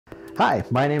Hi,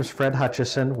 my name is Fred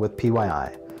Hutchison with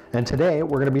PYI, and today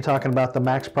we're going to be talking about the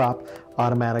MaxProp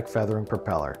automatic feathering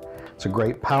propeller. It's a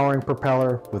great powering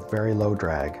propeller with very low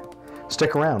drag.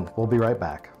 Stick around, we'll be right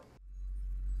back.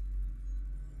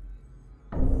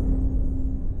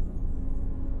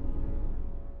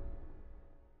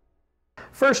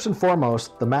 First and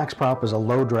foremost, the MaxProp is a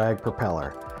low drag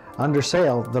propeller. Under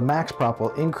sail, the MaxProp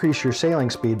will increase your sailing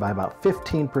speed by about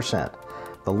 15%,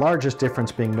 the largest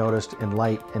difference being noticed in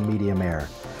light and medium air.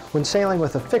 When sailing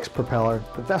with a fixed propeller,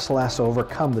 the vessel has to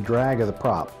overcome the drag of the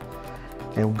prop,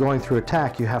 and going through a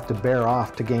tack you have to bear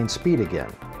off to gain speed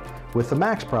again. With the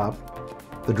MaxProp,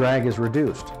 the drag is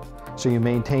reduced, so you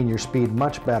maintain your speed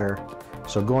much better,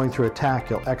 so going through a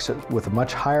tack you'll exit with a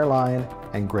much higher line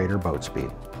and greater boat speed.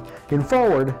 In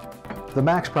forward, the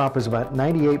MaxProp is about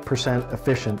 98%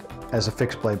 efficient as a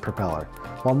fixed blade propeller.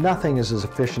 While nothing is as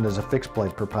efficient as a fixed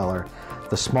blade propeller,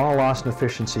 the small loss in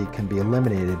efficiency can be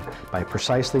eliminated by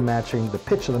precisely matching the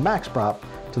pitch of the MaxProp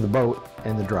to the boat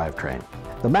and the drivetrain.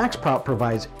 The MaxProp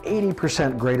provides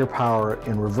 80% greater power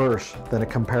in reverse than a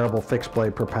comparable fixed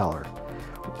blade propeller.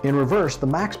 In reverse, the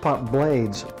MaxProp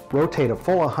blades rotate a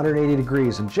full 180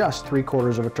 degrees in just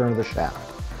 3/4 of a turn of the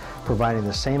shaft, providing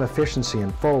the same efficiency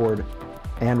in forward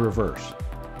and reverse.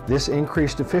 This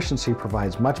increased efficiency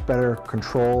provides much better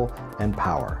control and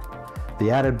power.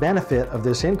 The added benefit of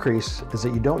this increase is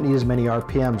that you don't need as many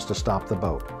RPMs to stop the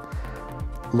boat.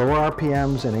 Lower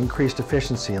RPMs and increased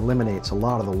efficiency eliminates a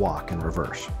lot of the walk in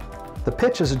reverse. The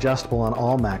pitch is adjustable on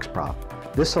all MaxProp.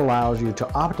 This allows you to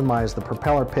optimize the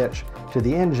propeller pitch to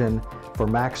the engine for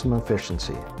maximum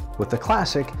efficiency. With the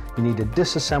Classic, you need to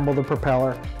disassemble the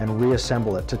propeller and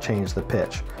reassemble it to change the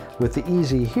pitch. With the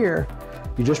Easy here,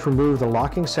 you just remove the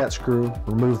locking set screw,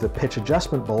 remove the pitch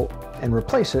adjustment bolt, and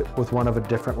replace it with one of a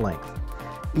different length.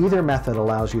 Either method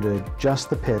allows you to adjust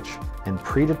the pitch in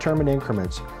predetermined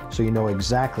increments so you know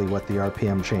exactly what the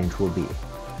RPM change will be.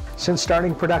 Since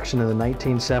starting production in the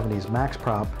 1970s,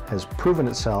 MaxProp has proven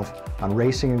itself on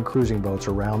racing and cruising boats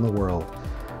around the world.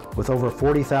 With over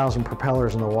 40,000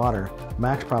 propellers in the water,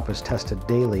 MaxProp is tested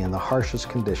daily in the harshest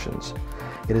conditions.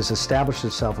 It has established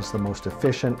itself as the most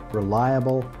efficient,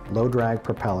 reliable, low-drag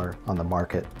propeller on the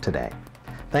market today.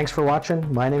 Thanks for watching.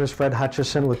 My name is Fred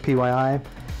Hutchison with PYI,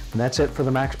 and that's it for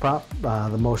the MaxProp,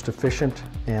 the most efficient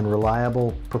and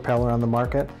reliable propeller on the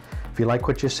market. If you like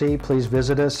what you see, please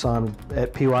visit us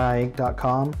at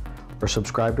pyiinc.com or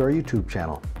subscribe to our YouTube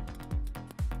channel.